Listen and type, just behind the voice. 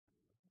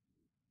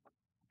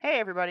Hey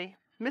everybody,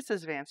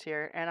 Mrs. Vance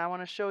here, and I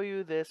want to show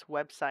you this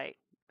website.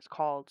 It's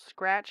called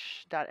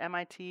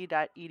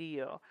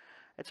Scratch.MIT.EDU.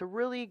 It's a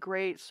really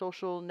great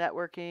social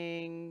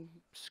networking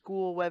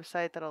school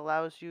website that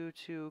allows you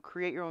to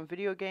create your own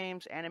video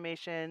games,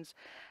 animations,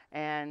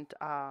 and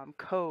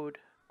code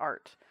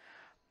art.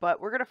 But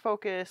we're going to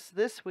focus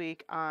this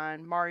week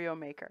on Mario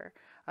Maker.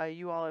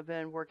 You all have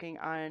been working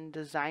on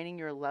designing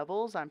your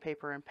levels on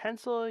paper and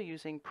pencil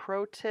using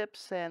pro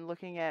tips and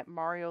looking at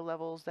Mario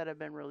levels that have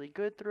been really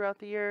good throughout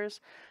the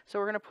years. So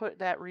we're going to put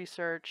that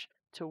research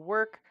to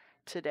work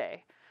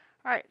today.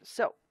 All right,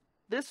 so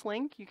this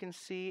link you can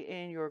see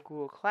in your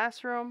Google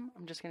Classroom.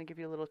 I'm just going to give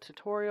you a little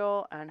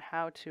tutorial on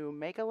how to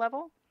make a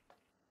level,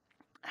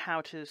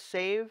 how to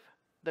save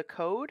the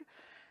code,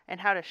 and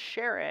how to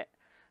share it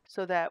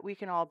so that we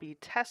can all be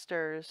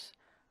testers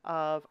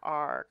of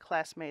our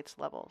classmates'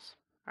 levels.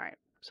 All right,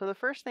 so the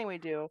first thing we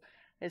do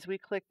is we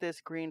click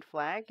this green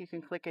flag. You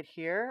can click it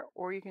here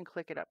or you can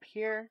click it up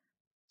here.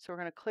 So we're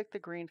going to click the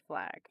green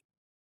flag.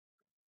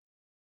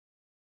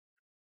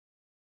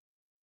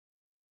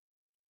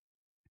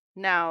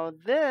 Now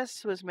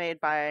this was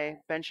made by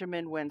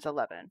Benjamin Wins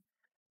 11.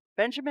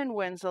 Benjamin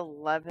Wins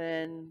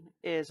 11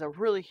 is a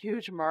really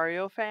huge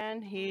Mario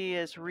fan. He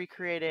has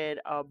recreated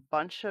a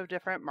bunch of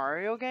different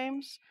Mario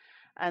games,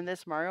 and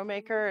this Mario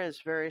Maker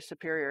is very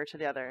superior to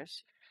the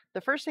others. The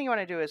first thing you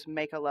want to do is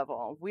make a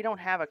level. We don't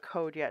have a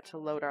code yet to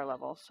load our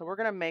level, so we're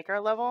going to make our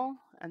level,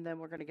 and then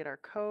we're going to get our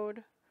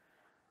code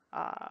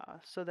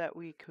so that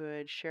we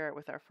could share it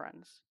with our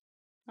friends.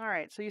 All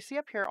right, so you see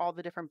up here all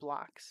the different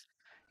blocks.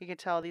 You can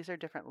tell these are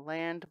different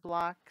land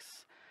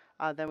blocks.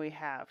 Then we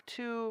have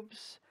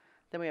tubes.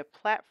 Then we have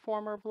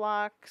platformer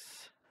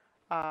blocks.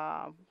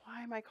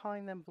 Why am I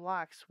calling them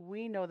blocks?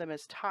 We know them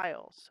as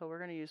tiles, so we're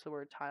going to use the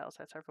word tiles.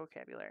 That's our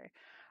vocabulary.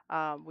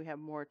 We have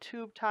more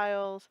tube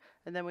tiles,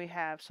 and then we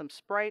have some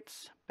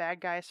sprites, bad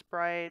guy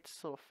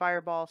sprites, little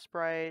fireball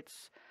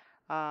sprites,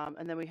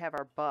 and then we have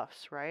our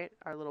buffs, right?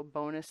 Our little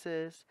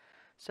bonuses.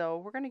 So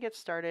we're going to get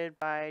started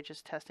by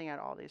just testing out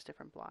all these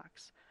different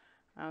blocks.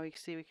 We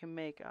can see we can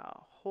make a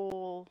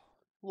whole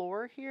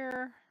floor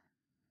here,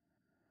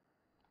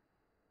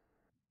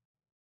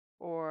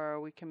 or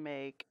we can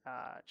make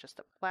just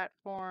a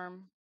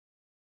platform.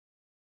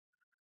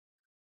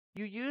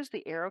 You use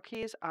the arrow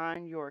keys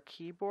on your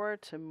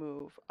keyboard to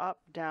move up,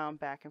 down,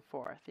 back, and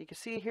forth. You can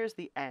see here's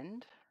the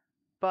end,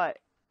 but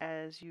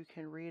as you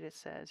can read, it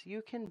says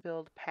you can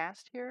build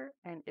past here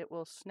and it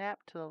will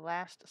snap to the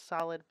last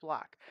solid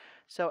block.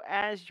 So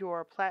as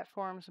your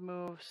platforms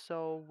move,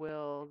 so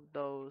will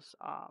those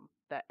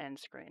that end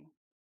screen.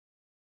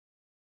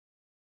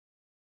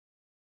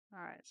 All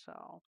right,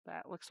 so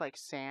that looks like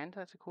sand.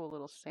 That's a cool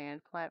little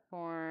sand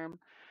platform.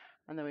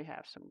 And then we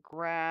have some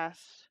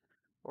grass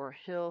or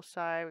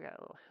hillside. We got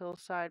a little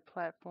hillside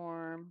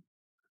platform.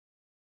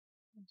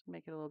 Let's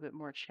make it a little bit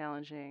more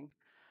challenging.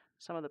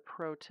 Some of the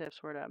pro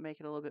tips were to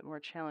make it a little bit more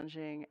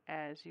challenging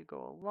as you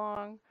go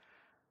along,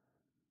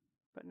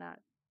 but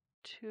not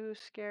too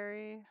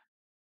scary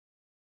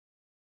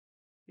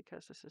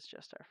because this is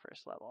just our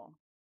first level.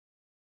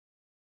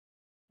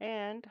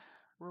 And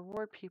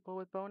reward people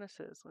with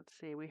bonuses. Let's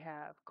see, we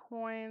have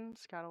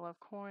coins. Gotta love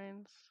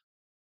coins.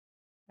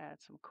 Add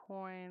some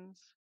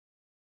coins.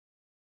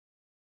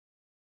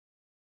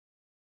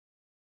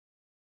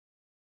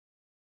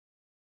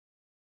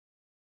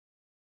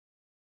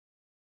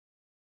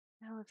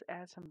 Now let's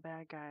add some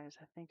bad guys.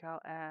 I think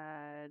I'll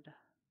add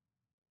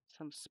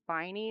some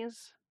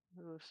spinies.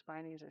 Ooh,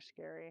 spinies are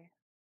scary.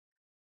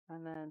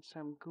 And then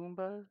some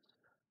goombas.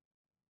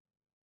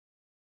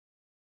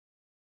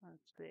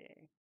 Let's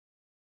see.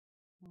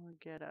 We'll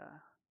get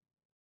a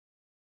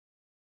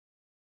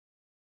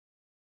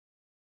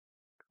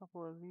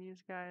couple of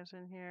these guys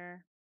in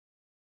here.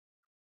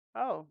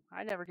 Oh,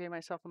 I never gave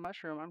myself a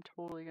mushroom. I'm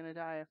totally going to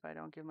die if I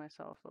don't give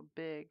myself a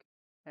big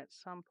at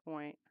some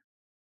point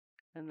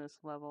in this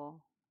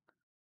level.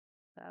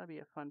 That'll be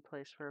a fun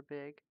place for a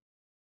big.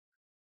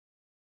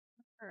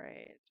 All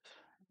right.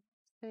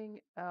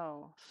 Anything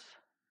else?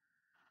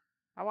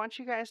 I want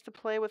you guys to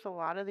play with a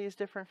lot of these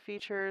different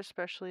features,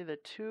 especially the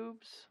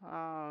tubes.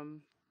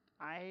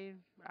 I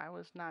I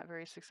was not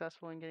very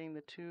successful in getting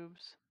the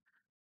tubes,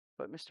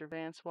 but Mr.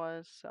 Vance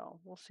was, so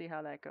we'll see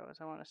how that goes.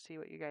 I want to see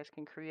what you guys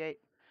can create.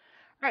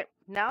 All right,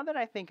 now that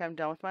I think I'm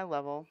done with my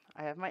level,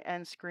 I have my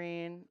end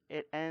screen.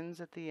 It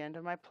ends at the end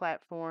of my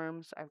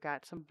platforms. I've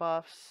got some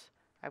buffs.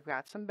 I've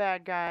got some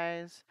bad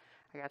guys.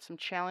 I got some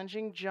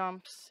challenging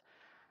jumps.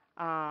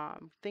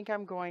 Think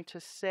I'm going to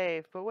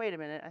save, but wait a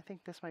minute, I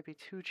think this might be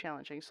too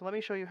challenging. So let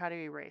me show you how to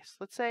erase.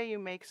 Let's say you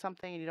make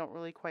something and you don't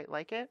really quite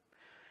like it.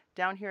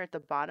 Down here at the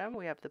bottom,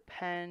 we have the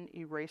pen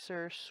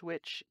eraser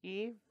switch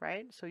E,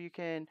 right? So you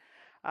can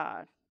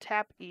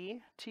tap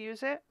E to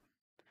use it,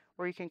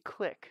 or you can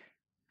click.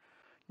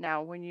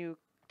 Now, when you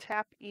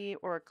tap E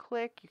or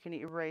click, you can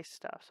erase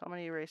stuff. So I'm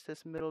going to erase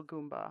this middle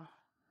Goomba.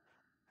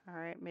 All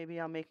right, maybe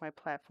I'll make my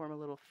platform a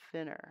little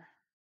thinner.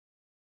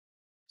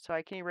 So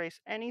I can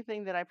erase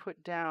anything that I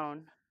put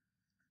down.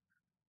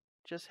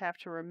 Just have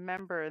to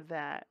remember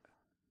that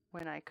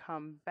when I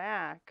come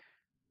back,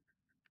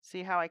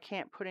 see how I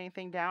can't put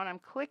anything down? I'm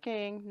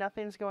clicking,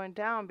 nothing's going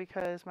down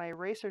because my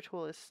eraser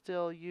tool is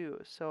still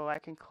used. So I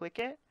can click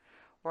it,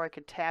 or I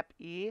could tap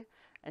E,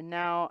 and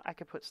now I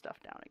could put stuff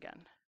down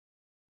again.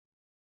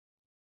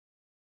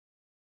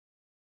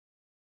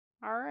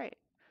 All right.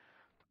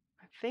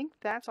 I think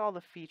that's all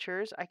the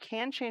features. I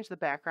can change the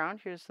background.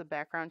 Here's the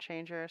background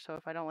changer. So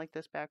if I don't like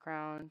this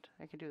background,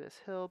 I can do this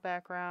hill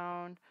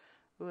background.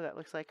 Ooh, that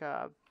looks like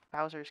a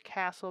Bowser's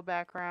Castle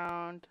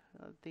background.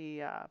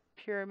 The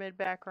pyramid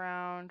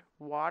background.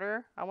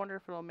 Water. I wonder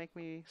if it'll make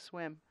me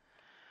swim.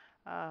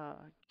 Uh,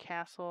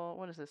 Castle.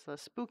 What is this? The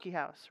spooky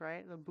house,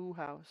 right? The Boo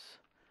house.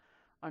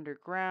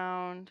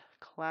 Underground.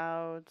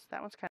 Clouds.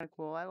 That one's kind of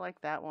cool. I like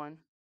that one.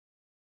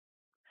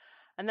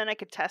 And then I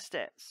could test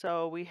it.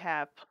 So we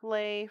have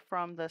play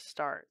from the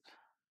start.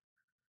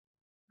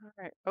 All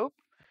right. Oh,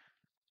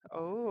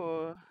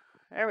 oh,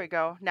 there we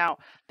go. Now,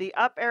 the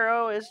up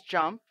arrow is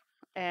jump,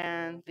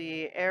 and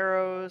the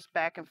arrows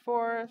back and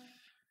forth,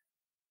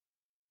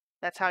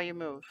 that's how you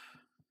move.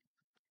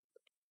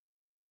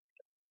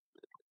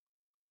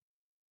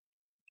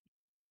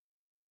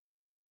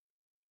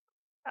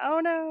 Oh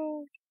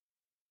no,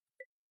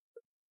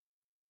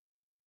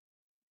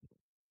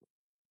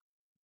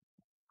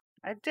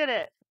 I did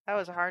it. That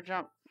was a hard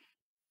jump.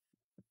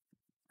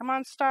 Come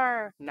on,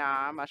 star.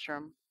 Nah,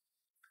 mushroom.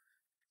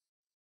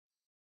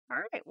 All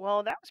right,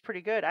 well, that was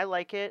pretty good. I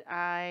like it.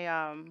 I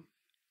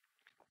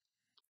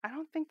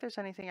don't think there's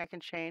anything I can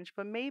change,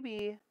 but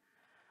maybe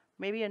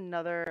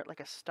another, like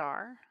a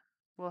star,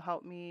 will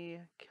help me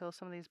kill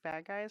some of these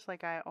bad guys.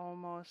 Like I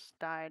almost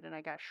died and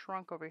I got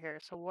shrunk over here.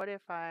 So what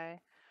if I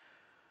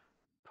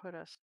put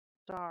a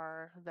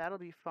star? That'll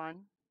be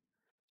fun.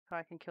 So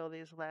I can kill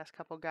these last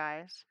couple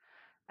guys.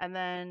 And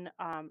then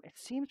it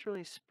seems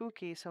really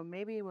spooky, so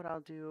maybe what I'll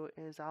do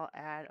is I'll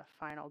add a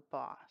final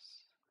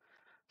boss.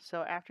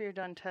 So after you're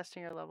done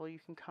testing your level, you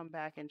can come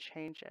back and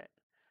change it.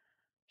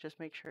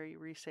 Just make sure you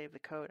resave the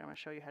code. I'm going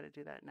to show you how to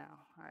do that now.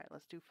 All right,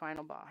 let's do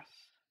final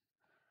boss.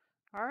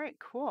 All right,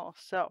 cool.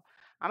 So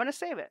I'm going to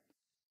save it.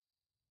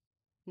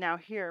 Now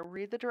here,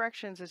 read the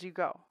directions as you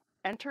go.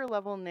 Enter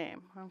level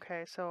name.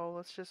 Okay, so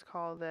let's just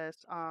call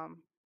this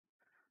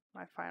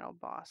my final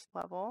boss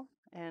level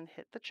and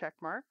hit the check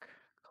mark.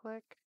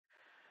 Click.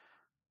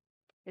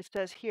 It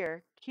says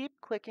here, keep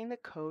clicking the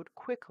code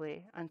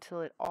quickly until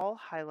it all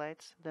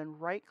highlights, then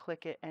right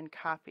click it and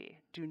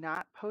copy. Do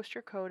not post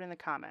your code in the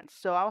comments.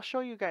 So I'll show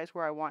you guys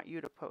where I want you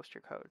to post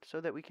your code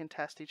so that we can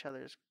test each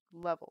other's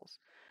levels.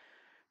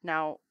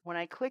 Now, when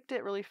I clicked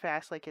it really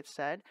fast, like it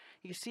said,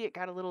 you see it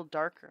got a little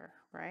darker,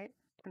 right?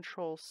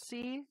 Control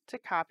C to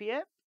copy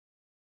it,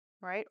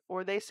 right?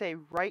 Or they say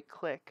right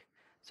click.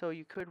 So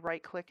you could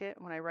right click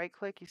it. When I right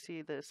click, you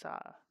see this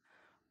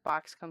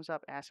box comes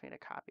up, asks me to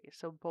copy.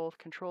 So both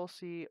Control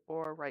C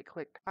or right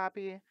click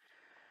copy,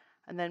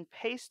 and then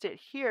paste it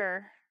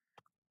here,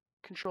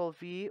 Control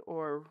V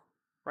or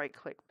right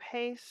click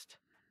paste,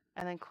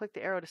 and then click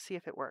the arrow to see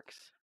if it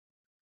works.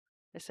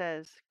 It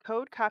says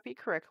code copy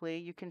correctly.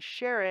 You can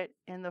share it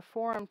in the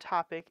forum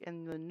topic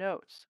in the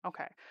notes.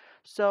 Okay,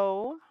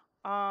 so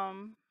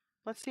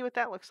let's see what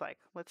that looks like.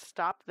 Let's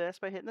stop this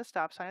by hitting the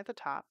stop sign at the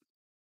top.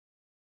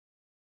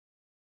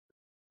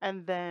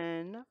 And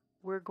then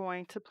we're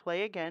going to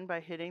play again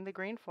by hitting the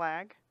green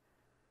flag,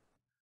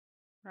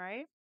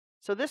 right?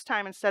 So this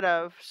time, instead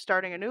of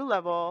starting a new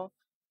level,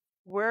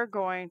 we're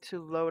going to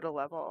load a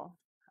level.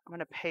 I'm going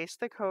to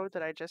paste the code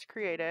that I just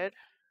created.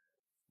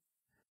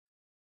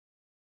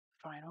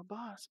 Final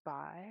boss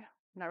by. I'm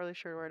not really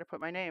sure where to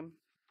put my name.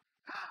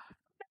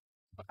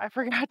 I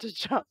forgot to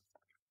jump.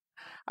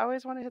 I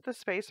always want to hit the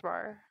space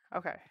bar.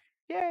 Okay.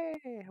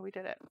 Yay, we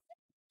did it.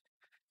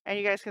 And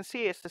you guys can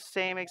see it's the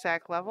same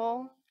exact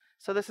level.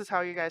 So this is how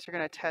you guys are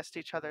going to test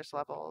each other's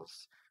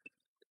levels.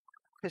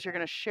 Because you're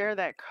going to share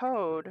that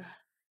code.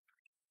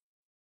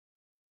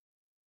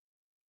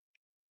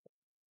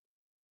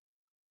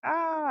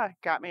 Ah,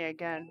 got me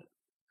again.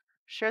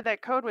 Share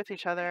that code with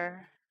each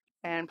other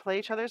and play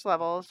each other's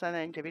levels and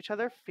then give each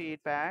other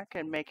feedback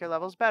and make your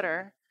levels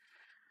better.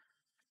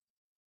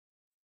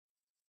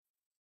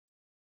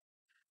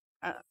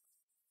 Uh,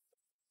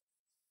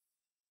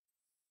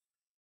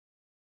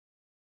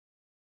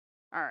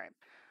 all right.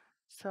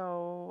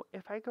 So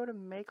if I go to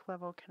make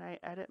level, can I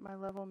edit my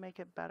level, make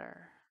it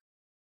better?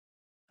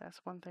 That's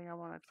one thing I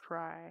want to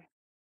try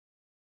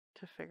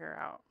to figure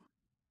out.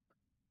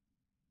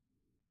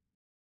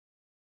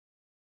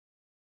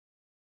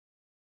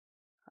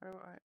 How do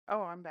I?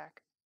 Oh, I'm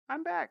back.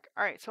 I'm back.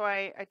 All right. So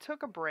I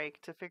took a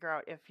break to figure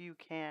out if you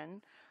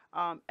can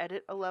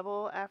edit a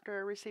level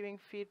after receiving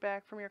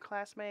feedback from your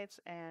classmates,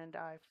 and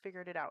I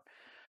figured it out.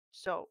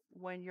 So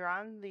when you're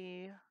on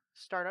the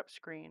startup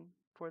screen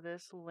for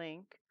this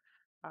link,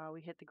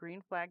 we hit the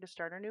green flag to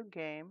start our new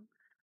game.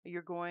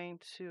 You're going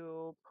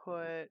to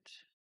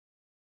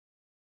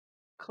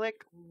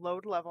click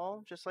load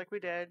level, just like we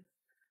did,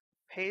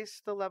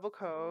 paste the level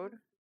code,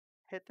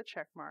 hit the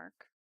check mark.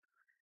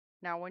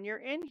 Now when you're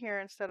in here,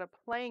 instead of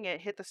playing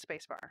it, hit the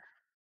space bar.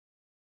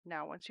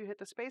 Now, once you hit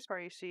the space bar,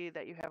 you see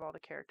that you have all the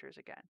characters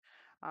again.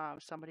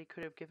 Somebody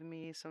could have given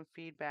me some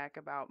feedback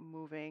about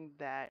moving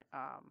that,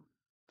 I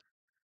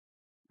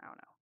don't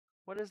know.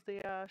 What is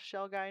the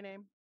shell guy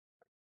name?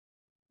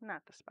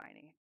 Not the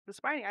Spiny. The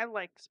Spiny, I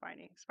like the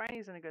Spiny.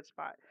 Spiny's in a good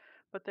spot.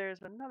 But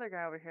there's another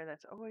guy over here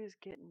that's always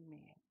getting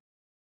me.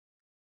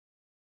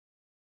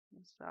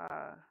 This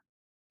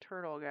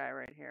turtle guy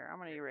right here. I'm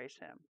going to erase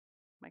him.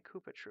 My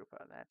Koopa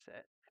Troopa, that's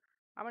it.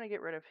 I'm going to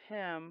get rid of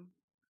him,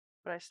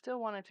 but I still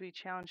want it to be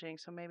challenging,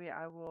 so maybe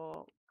I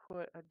will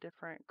put a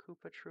different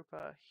Koopa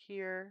Troopa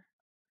here.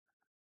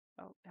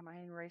 Oh, am I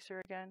in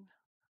eraser again?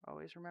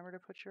 Always remember to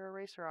put your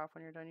eraser off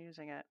when you're done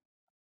using it.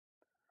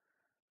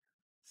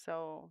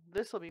 So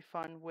this will be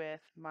fun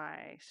with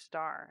my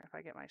star, if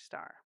I get my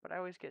star. But I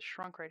always get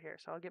shrunk right here.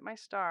 So I'll get my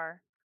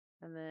star,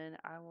 and then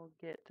I will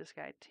get this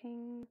guy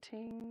ting,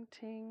 ting,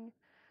 ting,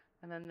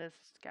 and then this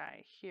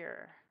guy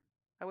here.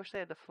 I wish they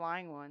had the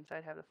flying ones.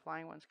 I'd have the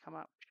flying ones come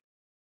up.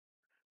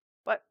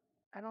 But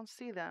I don't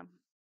see them.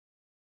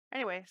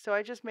 Anyway, so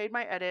I just made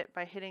my edit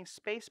by hitting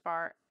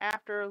spacebar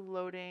after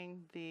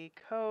loading the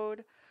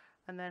code,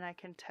 and then I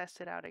can test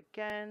it out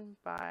again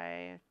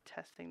by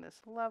testing this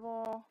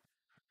level.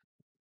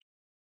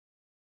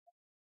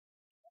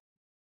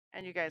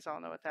 And you guys all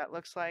know what that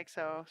looks like,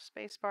 so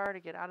spacebar to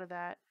get out of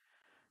that.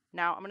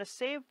 Now I'm going to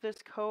save this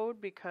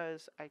code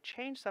because I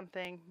changed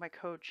something, my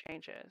code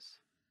changes,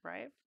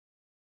 right?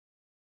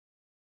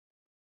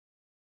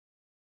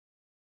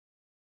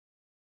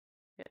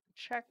 Hit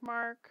check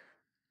mark,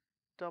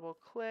 double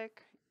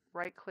click,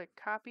 right click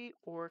copy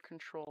or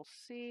control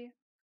C,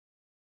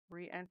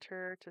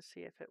 re-enter to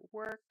see if it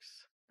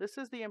works. This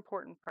is the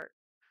important part.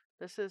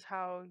 This is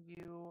how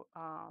you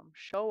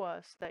show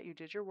us that you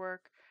did your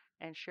work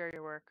and share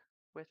your work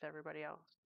with everybody else.